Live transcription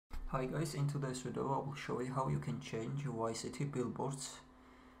Hi guys, in today's video I will show you how you can change Vice City Billboards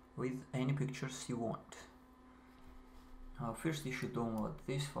with any pictures you want. First you should download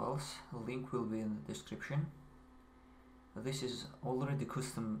these files, a link will be in the description. This is already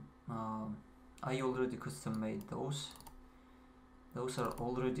custom, I already custom made those. Those are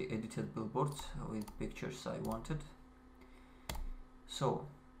already edited billboards with pictures I wanted. So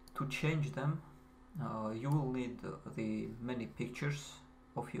to change them you will need the many pictures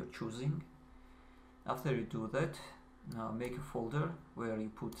of your choosing. After you do that, make a folder where you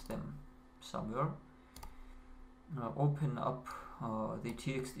put them somewhere. Open up the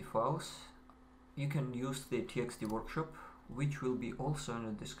txt files. You can use the txt workshop, which will be also in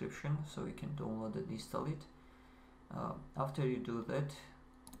the description, so you can download and install it. After you do that,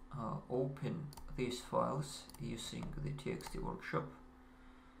 open these files using the txt workshop.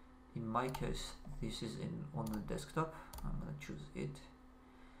 In my case, this is on the desktop. I'm gonna choose it.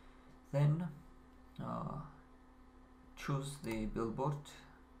 Then choose the billboard,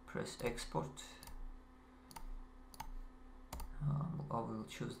 press export. I will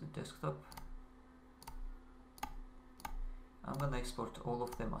choose the desktop. I'm gonna export all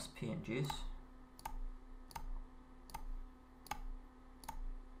of them as PNGs.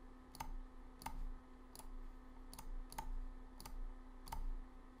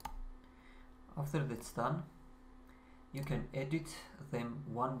 After that's done, you can edit them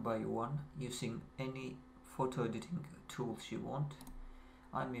one by one using any photo editing tools you want.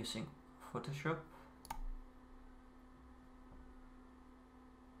 I'm using Photoshop.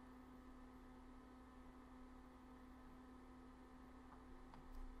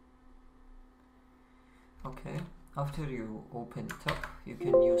 Okay, after you open it up, you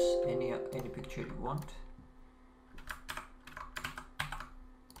can use any picture you want.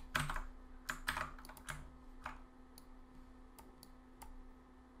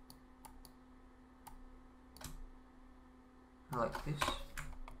 Like this.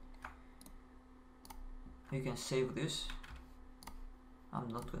 You can save this. I'm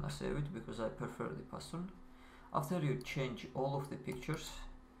not gonna save it because I prefer the pattern. After you change all of the pictures,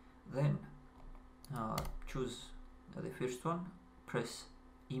 then choose the first one, press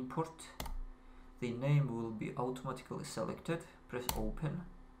import. The name will be automatically selected. Press open.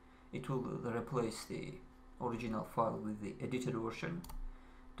 It will replace the original file with the edited version.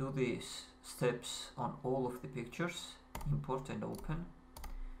 Do these steps on all of the pictures. Import and open,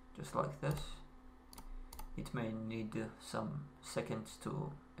 just like this. It may need some seconds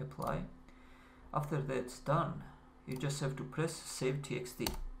to apply. After that's done, you just have to press save txt,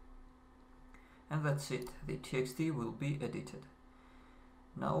 and that's it. The txt will be edited.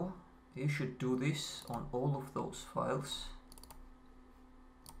 Now you should do this on all of those files,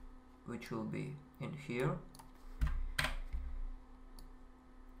 which will be in here.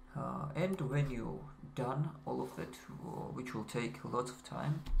 And when you done all of that, which will take a lot of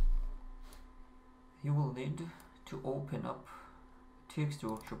time, you will need to open up txt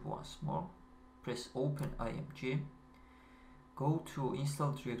workshop once more. Press open img, go to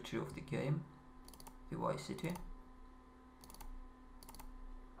install directory of the game, the Vice City.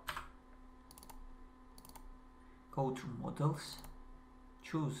 Go to models,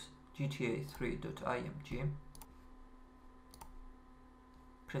 choose gta3.img,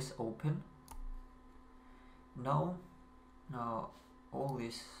 press open. Now all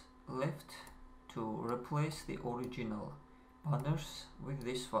is left to replace the original banners with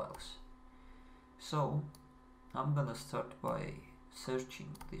these files. So I'm gonna start by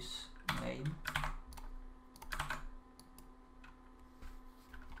searching this name.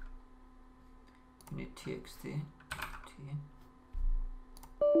 You need txt.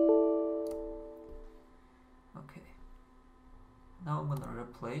 Okay. Now I'm gonna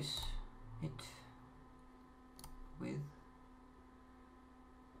replace it with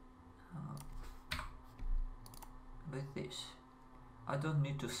this. I don't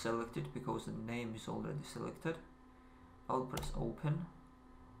need to select it because the name is already selected. I'll press open,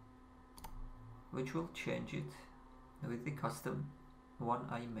 which will change it with the custom one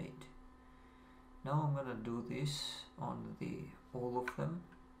I made. Now I'm gonna do this on all of them.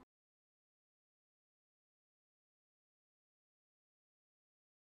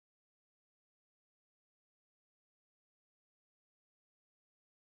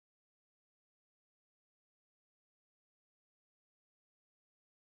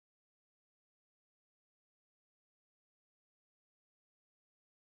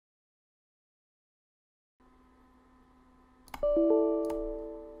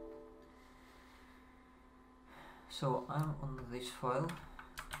 So I'm on this file.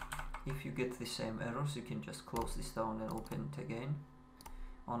 If you get the same errors, you can just close this down and open it again.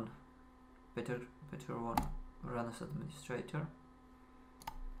 on better one run as administrator.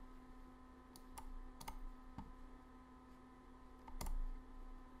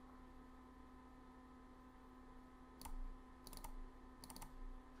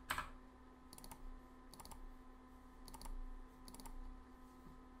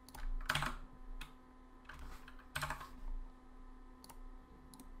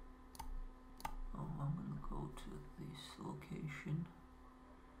 I'm gonna go to this location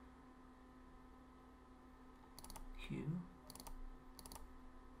here.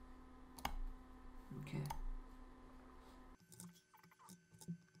 Okay.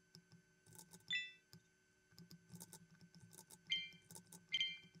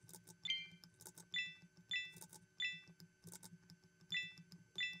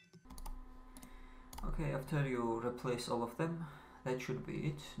 Okay, after you replace all of them, that should be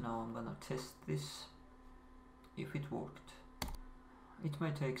it. Now I'm gonna test this if it worked. It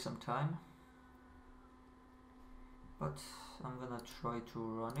may take some time, but I'm gonna try to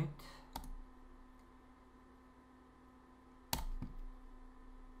run it.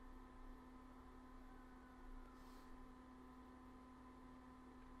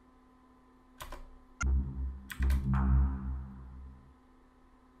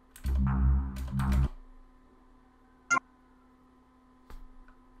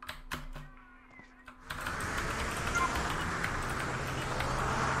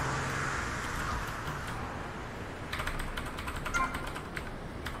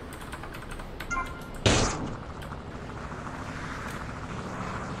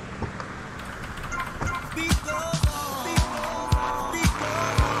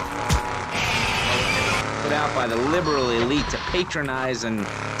 Out by the liberal elite to patronize and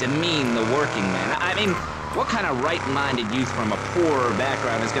demean the working man. I mean, what kind of right-minded youth from a poorer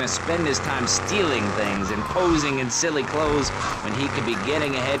background is going to spend his time stealing things and posing in silly clothes when he could be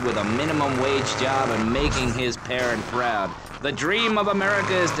getting ahead with a minimum wage job and making his parent proud? The dream of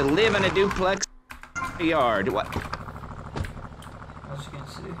America is to live in a duplex yard. What? As you can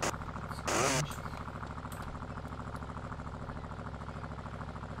see, it's changed.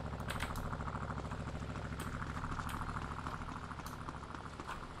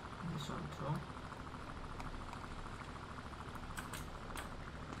 This one too.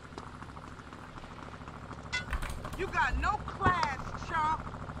 You got no class, chump.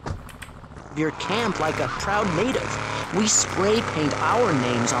 Your camp like a proud native. We spray paint our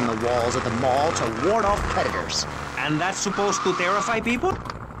names on the walls of the mall to ward off predators. And that's supposed to terrify people?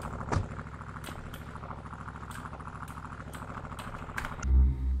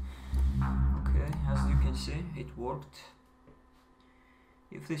 Okay, as you can see, it worked.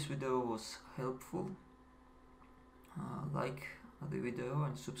 If this video was helpful, like the video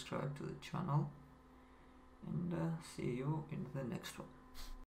and subscribe to the channel, and see you in the next one.